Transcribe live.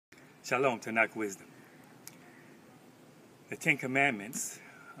Shalom, TaNaKh Wisdom. The Ten Commandments,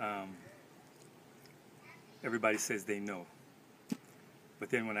 everybody says they know. But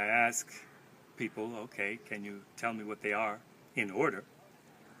then when I ask people, okay, can you tell me what they are in order?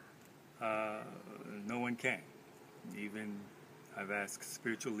 No one can. Even I've asked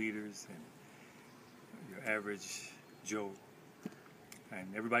spiritual leaders and your average Joe, and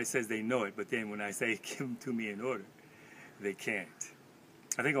everybody says they know it, but then when I say give them to me in order, they can't.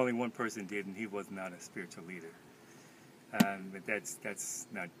 I think only one person did, and he was not a spiritual leader. But that's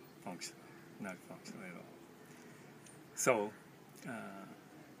not functional at all. So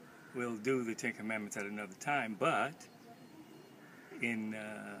we'll do the Ten Commandments at another time, but in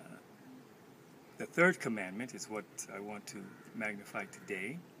the third commandment is what I want to magnify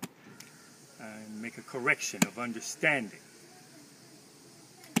today and make a correction of understanding.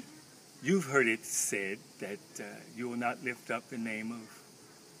 You've heard it said that you will not lift up the name of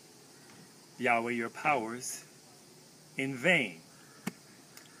Yahweh your powers in vain,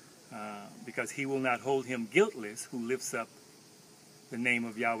 because he will not hold him guiltless who lifts up the name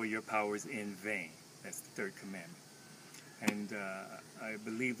of Yahweh your powers in vain. That's the third commandment. And I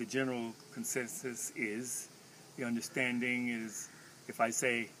believe the general consensus is, the understanding is, if I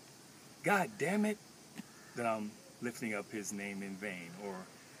say, God damn it, that I'm lifting up his name in vain. Or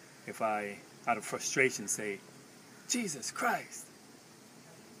if I, out of frustration, say, Jesus Christ,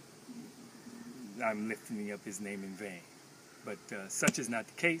 I'm lifting up his name in vain. But such is not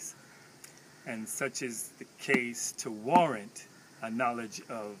the case, and such is the case to warrant a knowledge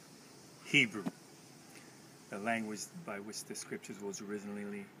of Hebrew, the language by which the scriptures was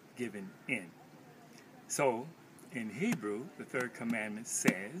originally given in. So, in Hebrew, the third commandment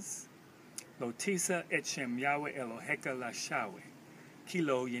says, Lo tisa et shem Yahweh Eloheka la shawa,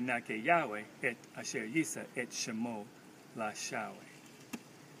 kilo yinake Yahweh et asher yisa et shemo la shawa.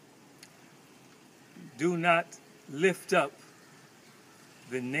 Do not lift up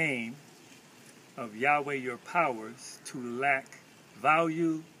the name of Yahweh your powers to lack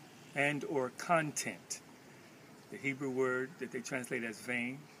value and or content. The Hebrew word that they translate as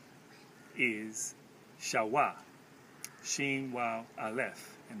vain is shawa, shin, waw,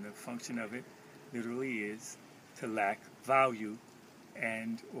 aleph, and the function of it literally is to lack value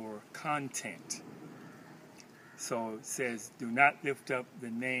and or content. So it says, do not lift up the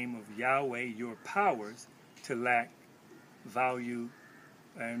name of Yahweh your powers to lack value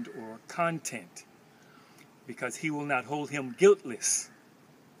and or content, because he will not hold him guiltless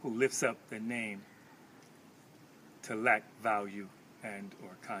who lifts up the name to lack value and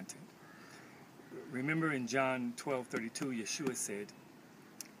or content. Remember in John 12:32, Yeshua said,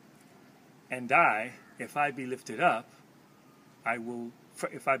 and I, if I be lifted up,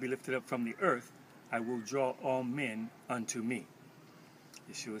 if I be lifted up from the earth, I will draw all men unto me.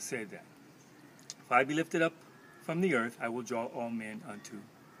 Yeshua said that. If I be lifted up from the earth, I will draw all men unto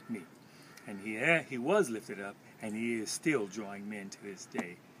me. And he was lifted up, and he is still drawing men to this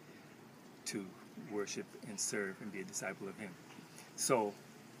day to worship and serve and be a disciple of him. So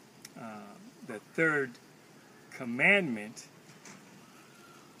the third commandment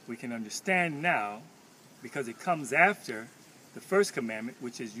we can understand now, because it comes after the first commandment,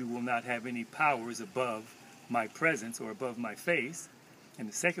 which is you will not have any powers above my presence or above my face. And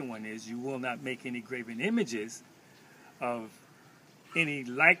the second one is you will not make any graven images of any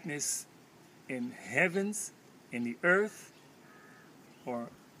likeness in heavens, in the earth, or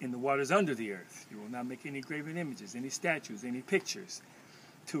in the waters under the earth. You will not make any graven images, any statues, any pictures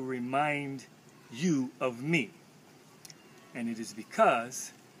to remind you of me. And it is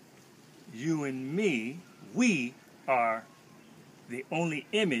because you and me, we are the only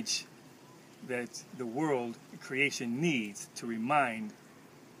image that the world, creation needs to remind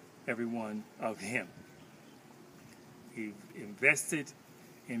everyone of him. He invested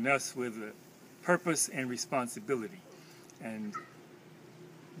in us with a purpose and responsibility. And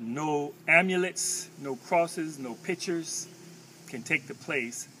no amulets, no crosses, no pictures can take the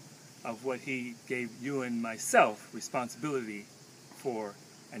place of what he gave you and myself responsibility for,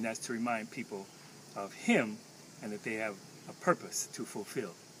 and that's to remind people of him and that they have a purpose to fulfill.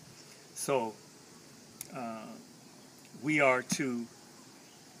 So we are to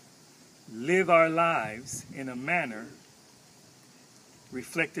live our lives in a manner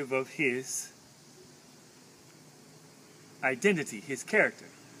reflective of his identity, his character.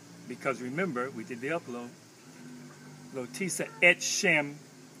 Because remember, we did the upload, Lotisa et Shem,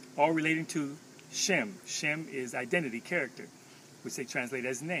 all relating to Shem. Shem is identity, character, which they translate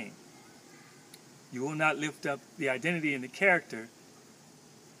as name. You will not lift up the identity and the character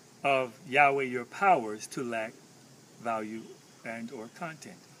of Yahweh your powers to lack value and or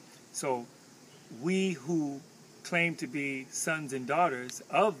content. So we who claim to be sons and daughters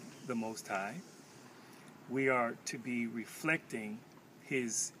of the Most High, we are to be reflecting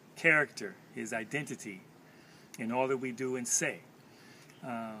his character, his identity in all that we do and say.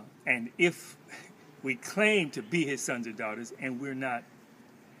 And if we claim to be his sons and daughters and we're not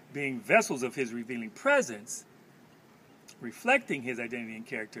being vessels of his revealing presence, reflecting his identity and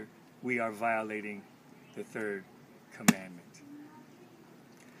character, we are violating the third commandment.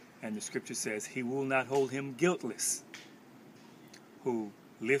 And the scripture says, he will not hold him guiltless who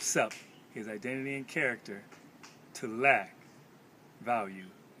lifts up his identity and character to lack value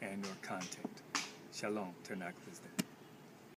and or content. Shalom, TaNaKh Wisdom.